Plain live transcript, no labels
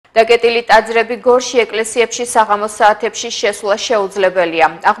დაკეტილი ტაძრები გორში ეკლესიებში საღამოს საათებში შესვლა შეუძლებელია.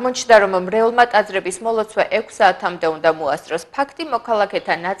 აღმოჩნდა, რომ მრევლმა ტაძრების მოლოცვა 6 საათამდე უნდა მოასწროს. ფაქტი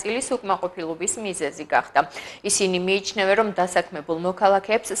მოქალაქეთა ნაწილის უკმაყოფილების მიზეზი გახდა. ისინი მიიჩნევენ, რომ დასაქმებულ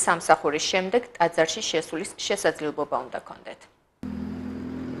მოქალაქეებს სამსახურის შემდეგ ტაძარში შესვლის შესაძლებლობა უნდა ჰქონდეთ.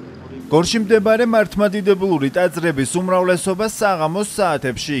 გორში მდებარე მართლმადიდებლური ტაძრების უმრავლესობა საღამოს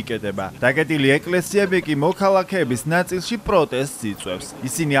საათებში იკეტება. დაკეტილი ეკლესიები კი მოქალაქეების ნაწილში პროტესტს იწვევს.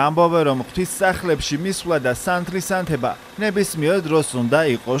 ისინი ამბობენ, რომ ღვთისმსახლებში მისვლა და სანთლის ანთება ნებისმიერ დროს უნდა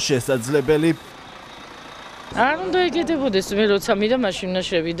იყოს შესაძლებელი. არ უნდა იკეტებოდეს, მე როცა მინდა მაშინ უნდა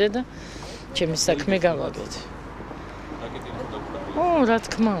შევიდე და ჩემი საქმე გავაკეთე. რა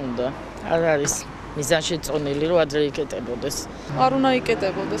თქმა უნდა, არ არის მიზანშეწონილი, რომ ადრე იკეტებოდეს. არ უნდა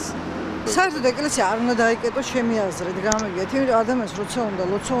იკეტებოდეს. საერთოდ ეკლესია არ უნდა დაიკეტოს ჩემი აზრით, გამიგეთ, იმიტომ რომ ადამიანს როცა უნდა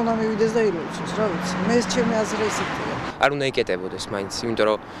ლოცვა უნდა მივიდეს და ილოცოს, რა ვიცი. მე ჩემი აზრი ისეთია. არ უნდა იკეტებოდეს მაინც, იმიტომ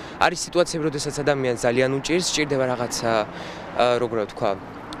რომ არის სიტუაციები, როდესაც ადამიანს ძალიან უჭირს, სჭირდება რაღაცა, როგორ ვთქვა,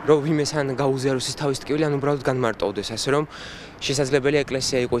 რომ ვიმეს ან გაუზიაროს ის თავის ტკივილი, ან უბრალოდ განმარტოვდეს, ასე რომ შესაძლებელია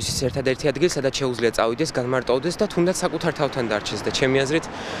ეკლესია იყოს ის ერთადერთი ადგილი, სადაც შეუძლია წავიდეს, განმარტოვდეს და თუნდაც საკუთარ თავთან დარჩეს და ჩემი აზრით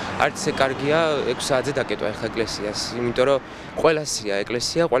არც კარგია 6 საათზე დაკეტვა ახლა ეკლესიას, იმიტომ რომ ყველასია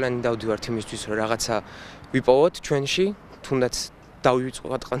ეკლესია, ყველანი დავდივართ იმისთვის, რომ რაღაცა ვიპოვოთ ჩვენში, თუნდაც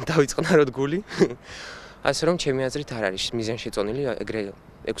დავიწყნაროთ გული. ასე რომ ჩემი აზრით არ არის მიზანშეწონილი ეგრე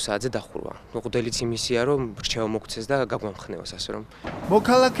 6 საათზე დახურვა. მოგდელიც იმისია, რომ რჩევა მოგცეს და გაგვამხნევას, ასე რომ.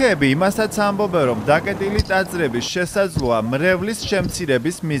 მოქალაქეები იმასაც ამბობენ, რომ დაკეტილი ტაძრების შესაძლოა მრევლის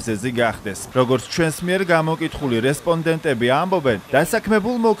შემცირების მიზეზი გახდეს. როგორც ჩვენს მიერ გამოკითხული რესპონდენტები ამბობენ,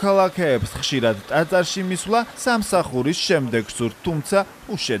 დასაქმებულ მოქალაქეებს ხშირად ტაძარში მისვლა სამსახურის შემდეგ სურთ, თუმცა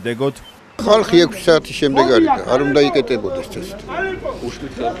უშედეგოდ. ხალხი 6 საათის შემდეგ არის და არ უნდა იკეტებოდეს წესით.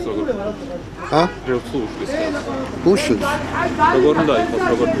 უშლის ხალხს როგორ? რევს უშლის ხალხს. უშლის. როგორ უნდა იყოს,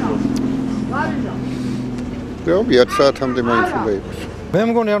 როგორ უნდა? გეობი 10 საათამდე მაინც უნდა იყოს. მე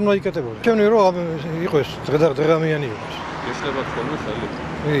მგონი არ უნდა იკეტებოდეს. ჩვენი რომ იყოს დღე-დღამიანი იყოს. ეშლება თქვენ ხელით?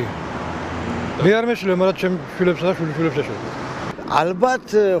 კი. მე არ მეშლე, მაგრამ ჩემ შვილებსა და შვილიშვილებს ეშლება. ალბათ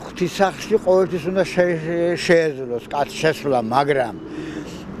ღვთისმსახურში ყოველთვის უნდა შეეძლოს კაც შესვლა, მაგრამ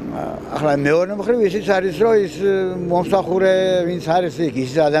ახლა მეორე მხრივ ისიც არის, რომ ის მომსახურე ვინც არის იქ,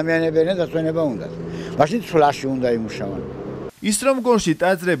 ის ადამიანებია დაწვენება უნდა. მაშინ ცვლაში უნდა იმუშავონ. ის რომ გორში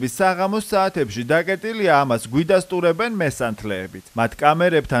ტაძრების საღამოს საათებში დაკეტილია, ამას გვიდასტურებენ მესანთლეებით. მათ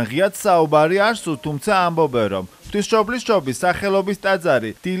კამერებთან ღიად საუბარი არ სურთ, თუმცა ამბობენ, რომ ღვთისმშობლის შობის სახელობის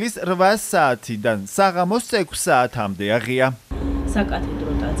ტაძარი დილის 8 საათიდან საღამოს 6 საათამდე აღია.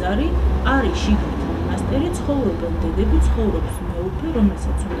 საკათედრო ტაძარი არის შიგნით მონასტერი, ცხოვრობენ დედები, ცხოვრობს მეუფე,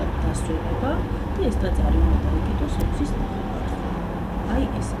 რომელსაც უნდა დასვენება და ეს ტაძარი უნდა დაიკეტოს 6-ის ნახევარზე. აი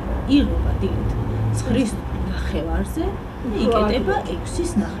ეს იღება დილით 9-ის ნახევარზე და იკეტება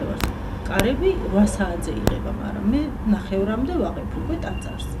 6-ის ნახევარზე. კარები 8 საათზე იღება, მაგრამ მე ნახევრამდე ვაღებ უკვე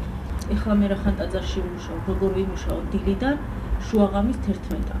ტაძარს. ეხლა მე რახან ტაძარში ვიმუშაო, როგორ ვიმუშაო დილიდან შუაღამის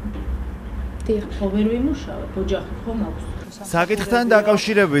 11-მდე. დიახ, ვერ ვიმუშავებ, ოჯახი ხომ აქვს. საკითხთან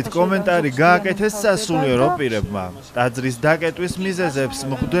დაკავშირებით კომენტარი გააკეთეს სასულიერო პირებმა. ტაძრის დაკეტვის მიზეზებს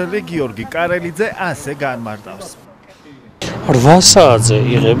მღვდელი გიორგი კარელიძე ასე განმარტავს. 8 საათზე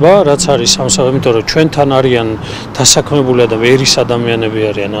იღება, რაც არის სამსახური, იმიტომ რომ ჩვენთან არიან დასაქმებული ადამიანები, ერის ადამიანები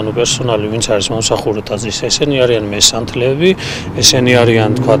არიან, ანუ პერსონალი, ვინც არის მომსახურე ტაძრის, ესენი არიან მესანთლეები, ესენი არიან,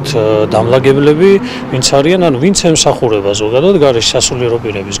 თქვათ, დამლაგებლები, ვინც არიან, ანუ ვინც ემსახურება ზოგადად გარეშე სასულიერო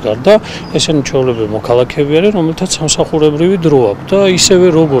პირების გარდა, ესენი ჩვეულებრივ მოქალაქეები არიან, რომელთაც სამსახურებრივი დრო აქვს და ისევე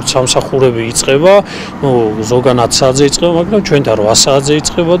როგორც სამსახურები იწყება, ზოგან 10 საათზე იწყება, მაგრამ ჩვენთან 8 საათზე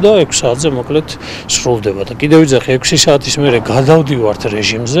იწყება და 6 საათზე მოკლედ სრულდება და კიდევ ვიძახი 6 საათის მერე გადავდივართ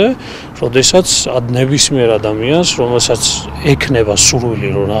რეჟიმზე, როდესაც ნებისმიერ ადამიანს, რომელსაც ექნება სურვილი,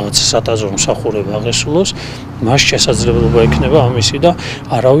 რომ რაღაც სატაძრო მსახურება აღესრულოს, მას შესაძლებლობა ექნება ამისი და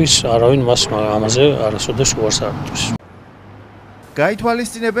არავინ მას ამაზე არასოდეს უარს არ უთმის.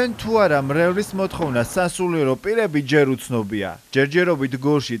 გაითვალისწინებენ თუ არა მრევლის მოთხოვნა სასულიერო პირები ჯერ უცნობია. ჯერჯერობით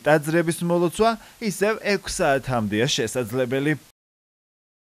გორში ტაძრების მოლოცვა ისევ 6 საათამდეა შესაძლებელი.